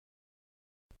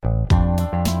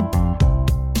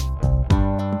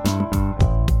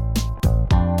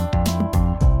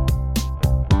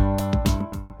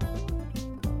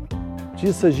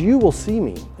Jesus says, you will see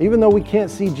me. Even though we can't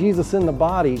see Jesus in the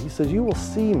body, he says, you will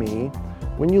see me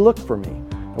when you look for me.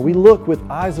 And we look with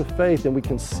eyes of faith and we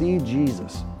can see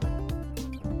Jesus.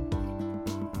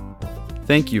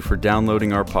 Thank you for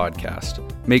downloading our podcast.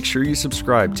 Make sure you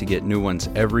subscribe to get new ones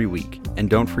every week. And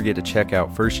don't forget to check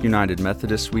out First United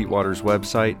Methodist Sweetwater's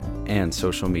website and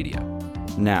social media.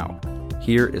 Now,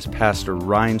 here is Pastor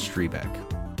Ryan Strebeck.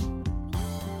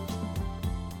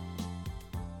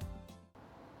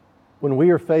 When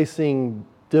we are facing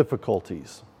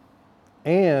difficulties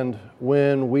and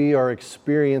when we are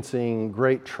experiencing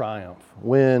great triumph,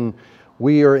 when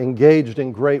we are engaged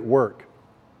in great work,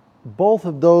 both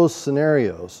of those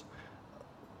scenarios,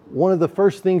 one of the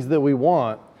first things that we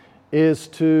want is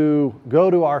to go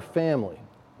to our family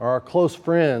or our close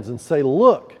friends and say,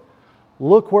 look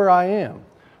where I am.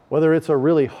 Whether it's a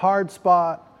really hard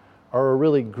spot or a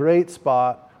really great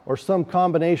spot or some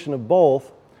combination of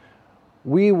both,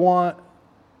 we want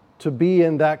to be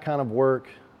in that kind of work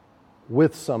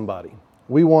with somebody.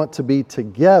 We want to be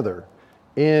together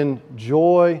in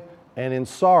joy and in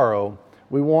sorrow.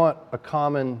 We want a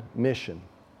common mission.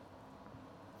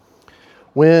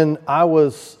 When I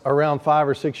was around 5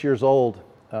 or 6 years old,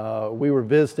 we were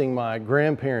visiting my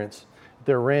grandparents at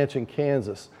their ranch in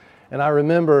Kansas. And I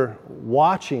remember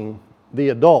watching the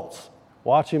adults,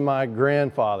 watching my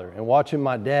grandfather and watching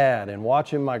my dad and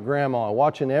watching my grandma,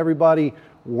 watching everybody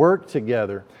work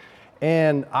together.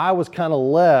 And I was kind of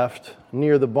left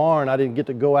near the barn. I didn't get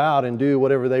to go out and do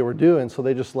whatever they were doing, so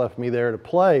they just left me there to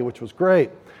play, which was great.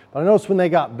 But I noticed when they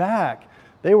got back,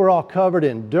 they were all covered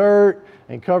in dirt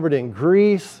and covered in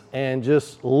grease and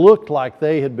just looked like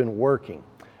they had been working.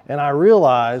 And I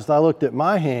realized, I looked at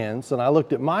my hands and I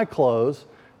looked at my clothes,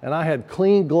 and I had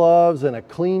clean gloves and a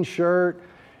clean shirt,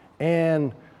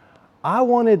 and I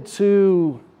wanted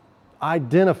to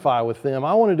identify with them.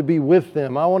 I wanted to be with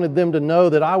them. I wanted them to know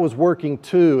that I was working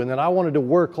too and that I wanted to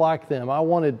work like them. I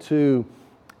wanted to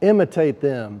imitate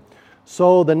them.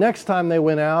 So the next time they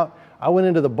went out, I went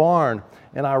into the barn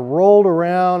and I rolled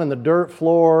around in the dirt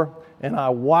floor and I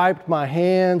wiped my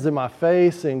hands and my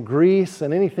face in grease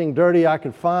and anything dirty I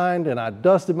could find, and I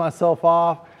dusted myself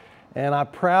off, and I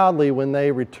proudly, when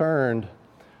they returned,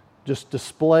 just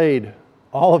displayed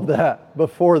all of that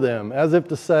before them as if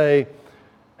to say,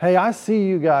 hey, I see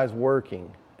you guys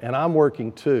working, and I'm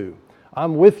working too.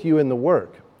 I'm with you in the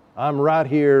work. I'm right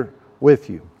here with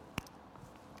you.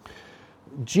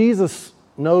 Jesus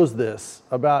knows this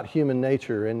about human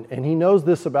nature, and he knows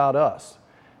this about us.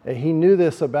 And he knew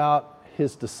this about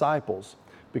his disciples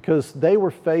because they were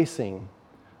facing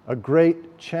a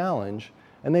great challenge,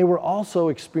 and they were also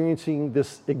experiencing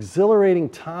this exhilarating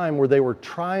time where they were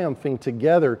triumphing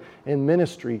together in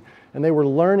ministry, and they were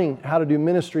learning how to do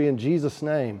ministry in Jesus'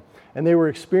 name, and they were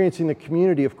experiencing the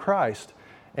community of Christ.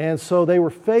 And so they were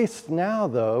faced now,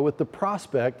 though, with the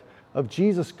prospect of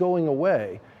Jesus going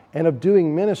away and of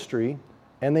doing ministry,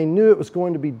 and they knew it was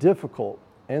going to be difficult.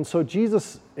 And so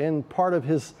Jesus, in part of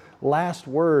his last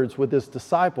words with his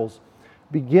disciples,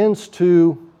 begins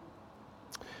to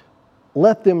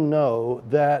let them know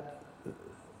that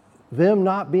them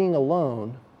not being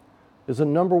alone is a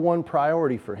number one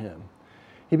priority for him.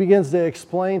 He begins to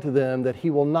explain to them that he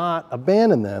will not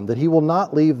abandon them, that he will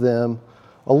not leave them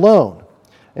alone.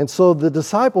 And so the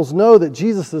disciples know that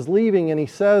Jesus is leaving, and he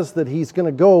says that he's going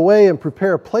to go away and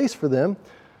prepare a place for them,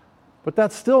 but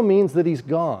that still means that he's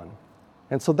gone.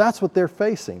 And so that's what they're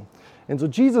facing. And so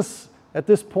Jesus, at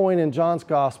this point in John's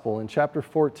Gospel, in chapter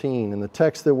 14, in the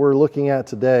text that we're looking at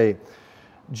today,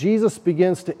 Jesus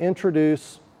begins to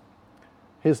introduce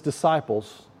his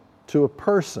disciples to a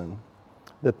person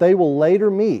that they will later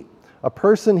meet. A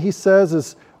person, he says,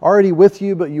 is already with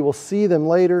you, but you will see them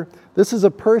later. This is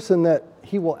a person that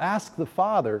he will ask the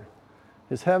Father,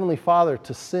 his heavenly Father,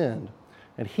 to send,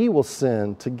 and he will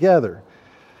send together.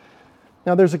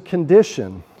 Now, there's a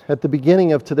condition at the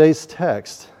beginning of today's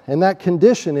text, and that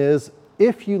condition is,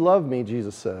 if you love me,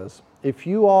 Jesus says, if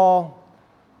you all,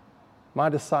 my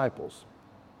disciples,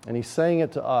 and he's saying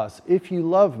it to us, if you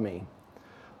love me,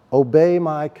 obey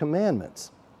my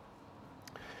commandments.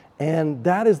 And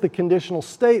that is the conditional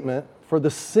statement for the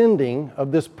sending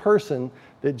of this person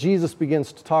that Jesus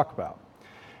begins to talk about.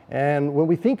 And when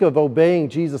we think of obeying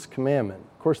Jesus' commandment,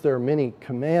 of course there are many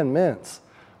commandments,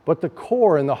 but the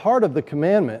core and the heart of the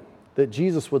commandment that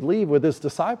Jesus would leave with his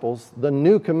disciples, the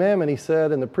new commandment, he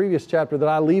said in the previous chapter, that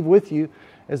I leave with you,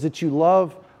 is that you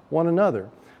love one another.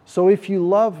 So if you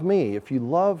love me, if you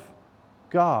love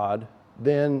God,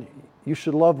 then you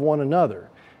should love one another.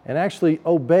 And actually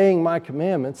obeying my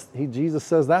commandments, Jesus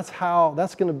says that's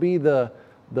going to be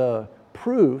the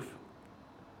proof,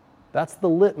 that's the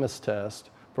litmus test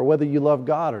for whether you love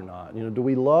God or not. Do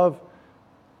we love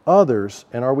others,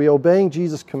 and are we obeying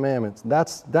Jesus' commandments?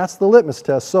 That's the litmus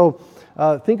test. So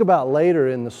think about later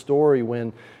in the story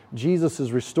when Jesus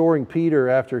is restoring Peter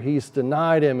after he's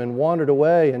denied him and wandered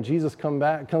away, and Jesus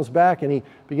comes back and he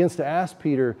begins to ask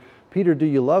Peter, "Peter, do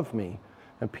you love me?"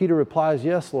 And Peter replies,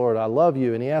 "Yes, Lord, I love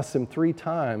you." And he asks him 3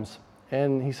 times,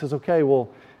 and he says, "Okay, well,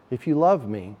 if you love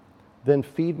me, then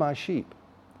feed my sheep."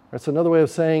 That's another way of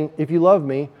saying, if you love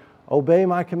me, obey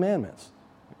my commandments.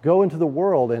 Go into the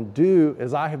world and do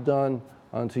as I have done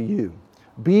unto you.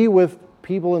 Be with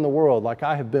people in the world like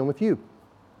I have been with you.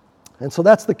 And so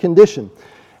that's the condition.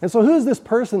 And so who is this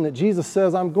person that Jesus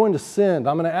says, I'm going to send?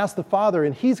 I'm going to ask the Father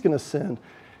and He's going to send,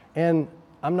 and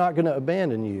I'm not going to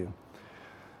abandon you.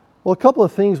 Well, a couple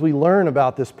of things we learn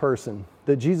about this person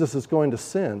that Jesus is going to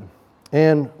send.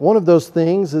 And one of those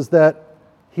things is that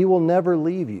He will never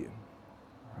leave you.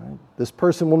 Right? This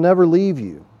person will never leave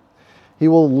you. He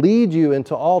will lead you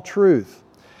into all truth.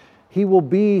 He will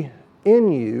be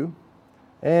in you,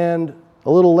 and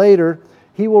a little later,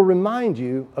 He will remind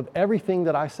you of everything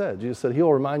that I said. Jesus said,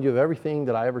 He'll remind you of everything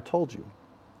that I ever told you.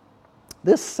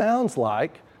 This sounds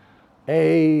like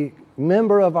a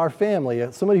member of our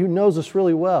family, somebody who knows us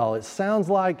really well. It sounds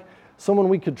like someone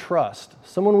we could trust,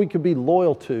 someone we could be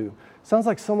loyal to. It sounds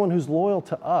like someone who's loyal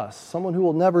to us, someone who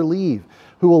will never leave,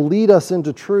 who will lead us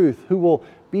into truth, who will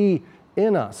be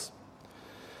in us.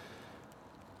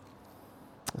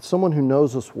 It's someone who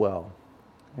knows us well.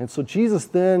 And so Jesus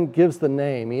then gives the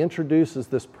name. He introduces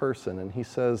this person, and He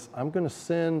says, I'm going to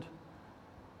send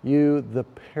you the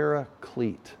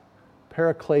Paraclete.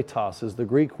 Parakletos is the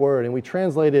Greek word, and we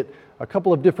translate it a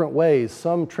couple of different ways.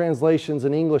 Some translations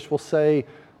in English will say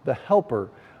the helper,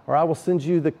 or I will send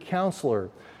you the counselor.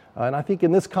 And I think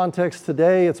in this context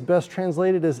today, it's best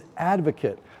translated as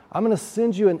advocate. I'm going to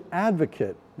send you an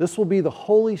advocate. This will be the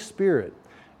Holy Spirit.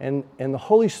 And the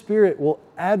Holy Spirit will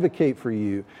advocate for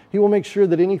you. He will make sure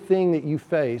that anything that you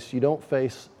face, you don't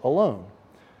face alone.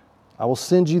 I will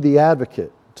send you the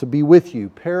advocate to be with you.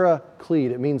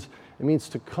 Paraclete, it means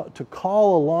to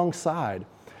call alongside.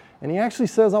 And He actually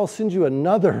says, I'll send you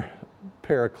another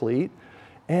Paraclete.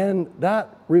 And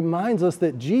that reminds us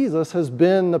that Jesus has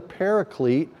been the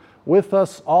Paraclete with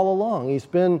us all along. He's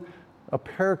been a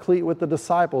Paraclete with the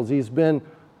disciples. He's been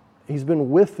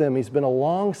with them. He's been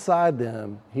alongside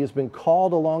them. He has been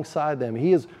called alongside them.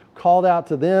 He has called out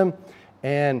to them,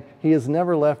 and He has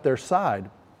never left their side.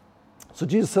 So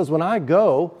Jesus says, when I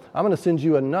go, I'm going to send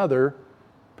you another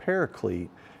Paraclete,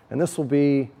 and this will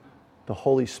be the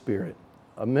Holy Spirit.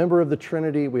 A member of the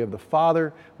Trinity. We have the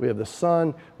Father, we have the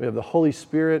Son, we have the Holy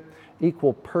Spirit,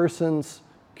 equal persons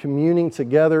communing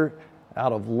together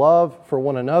out of love for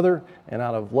one another and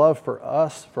out of love for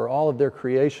us, for all of their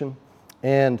creation.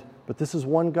 But this is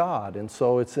one God, and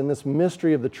so it's in this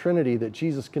mystery of the Trinity that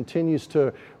Jesus continues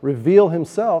to reveal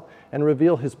Himself and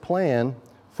reveal His plan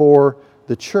for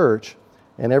the church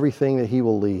and everything that He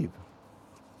will leave.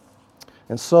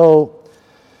 And so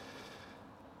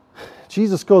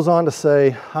Jesus goes on to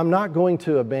say, I'm not going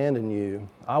to abandon you.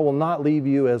 I will not leave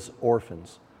you as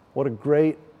orphans. What a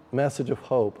great message of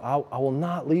hope. I will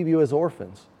not leave you as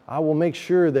orphans. I will make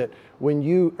sure that when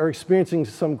you are experiencing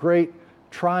some great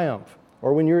triumph,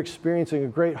 or when you're experiencing a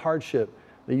great hardship,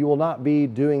 that you will not be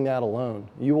doing that alone.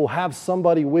 You will have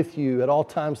somebody with you at all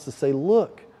times to say,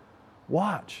 look,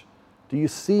 watch. Do you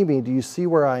see me? Do you see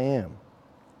where I am?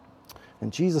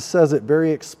 And Jesus says it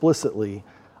very explicitly,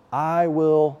 I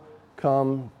will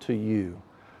come to you.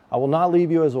 I will not leave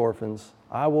you as orphans.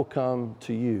 I will come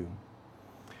to you.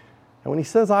 And when He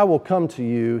says, I will come to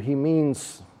you, He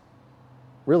means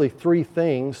really 3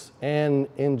 things. And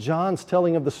in John's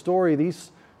telling of the story,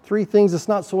 these 3 things, it's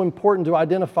not so important to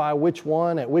identify which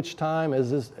one at which time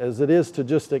as it is to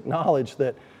just acknowledge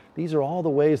that these are all the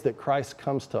ways that Christ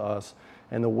comes to us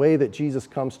and the way that Jesus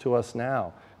comes to us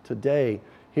now, today,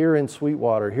 here in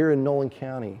Sweetwater, here in Nolan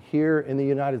County, here in the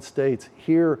United States,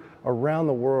 here around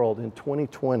the world in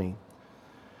 2020.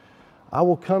 I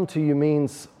will come to you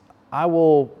means I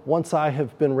will, once I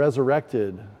have been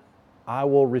resurrected, I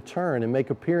will return and make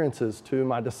appearances to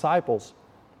my disciples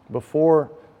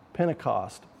before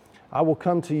Pentecost. I will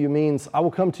come to you means I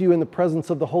will come to you in the presence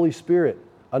of the Holy Spirit,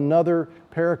 another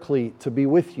Paraclete to be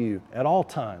with you at all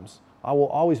times. I will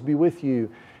always be with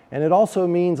you. And it also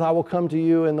means I will come to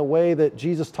you in the way that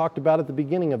Jesus talked about at the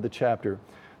beginning of the chapter,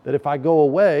 that if I go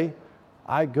away,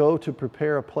 I go to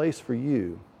prepare a place for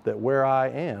you, that where I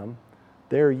am,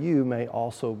 there you may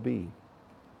also be.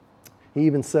 He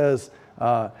even says,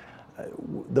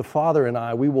 the Father and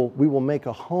I, we will make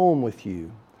a home with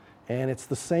you. And it's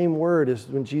the same word as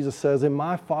when Jesus says, in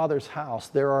my Father's house,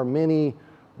 there are many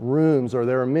rooms, or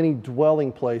there are many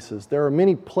dwelling places. There are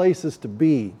many places to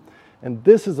be. And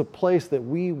this is a place that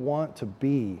we want to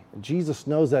be. And Jesus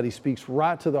knows that. He speaks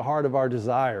right to the heart of our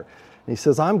desire. And he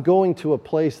says, I'm going to a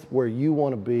place where you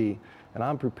want to be, and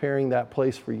I'm preparing that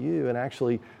place for you. And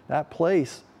actually, that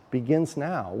place begins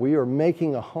now. We are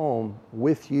making a home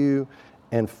with you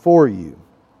and for you.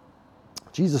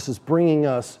 Jesus is bringing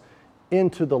us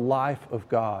into the life of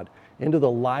God, into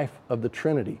the life of the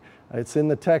Trinity. It's in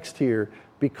the text here,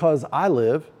 because I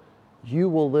live, you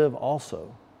will live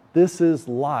also. This is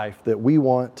life that we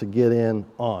want to get in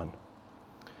on.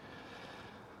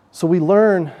 So we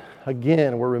learn,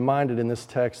 again, we're reminded in this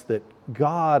text that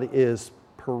God is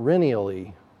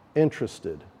perennially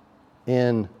interested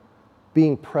in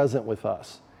being present with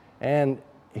us. And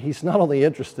He's not only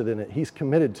interested in it, He's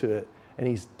committed to it, and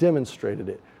He's demonstrated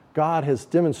it. God has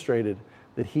demonstrated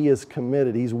that He is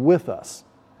committed. He's with us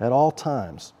at all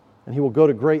times, and He will go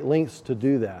to great lengths to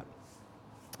do that.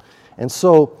 And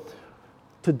so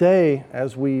today,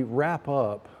 as we wrap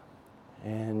up,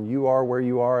 and you are where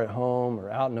you are at home or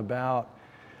out and about,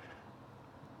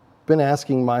 I've been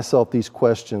asking myself these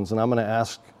questions, and I'm going to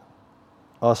ask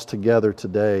us together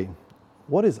today.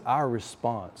 What is our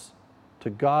response to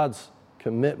God's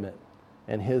commitment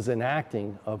and His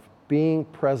enacting of being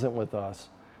present with us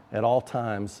at all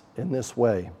times in this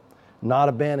way, not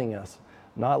abandoning us,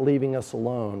 not leaving us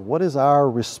alone? What is our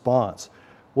response?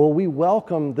 Will we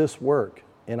welcome this work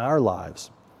in our lives?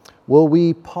 Will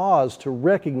we pause to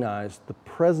recognize the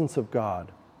presence of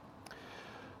God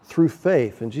through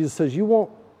faith? And Jesus says,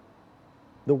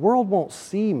 the world won't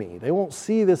see me. They won't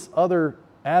see this other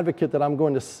advocate that I'm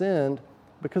going to send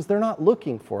because they're not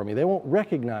looking for me. They won't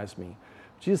recognize me.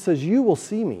 Jesus says, you will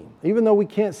see me. Even though we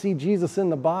can't see Jesus in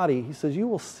the body, He says, you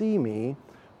will see me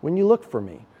when you look for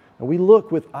me. And we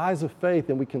look with eyes of faith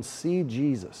and we can see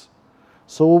Jesus.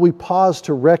 So will we pause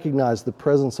to recognize the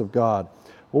presence of God?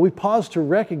 Will we pause to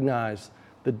recognize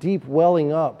the deep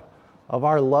welling up of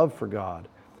our love for God?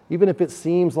 Even if it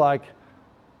seems like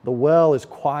the well is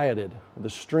quieted, the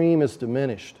stream is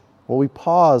diminished, will we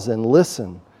pause and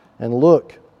listen and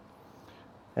look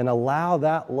and allow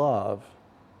that love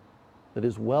that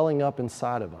is welling up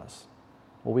inside of us?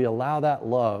 Will we allow that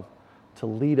love to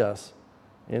lead us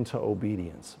into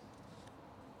obedience?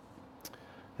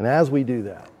 And as we do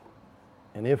that,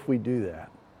 and if we do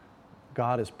that,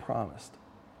 God has promised,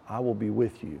 I will be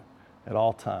with you at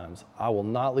all times. I will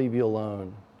not leave you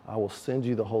alone. I will send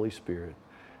you the Holy Spirit.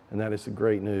 And that is the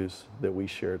great news that we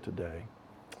share today.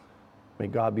 May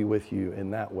God be with you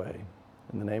in that way.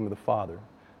 In the name of the Father,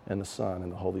 and the Son,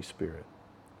 and the Holy Spirit.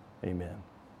 Amen.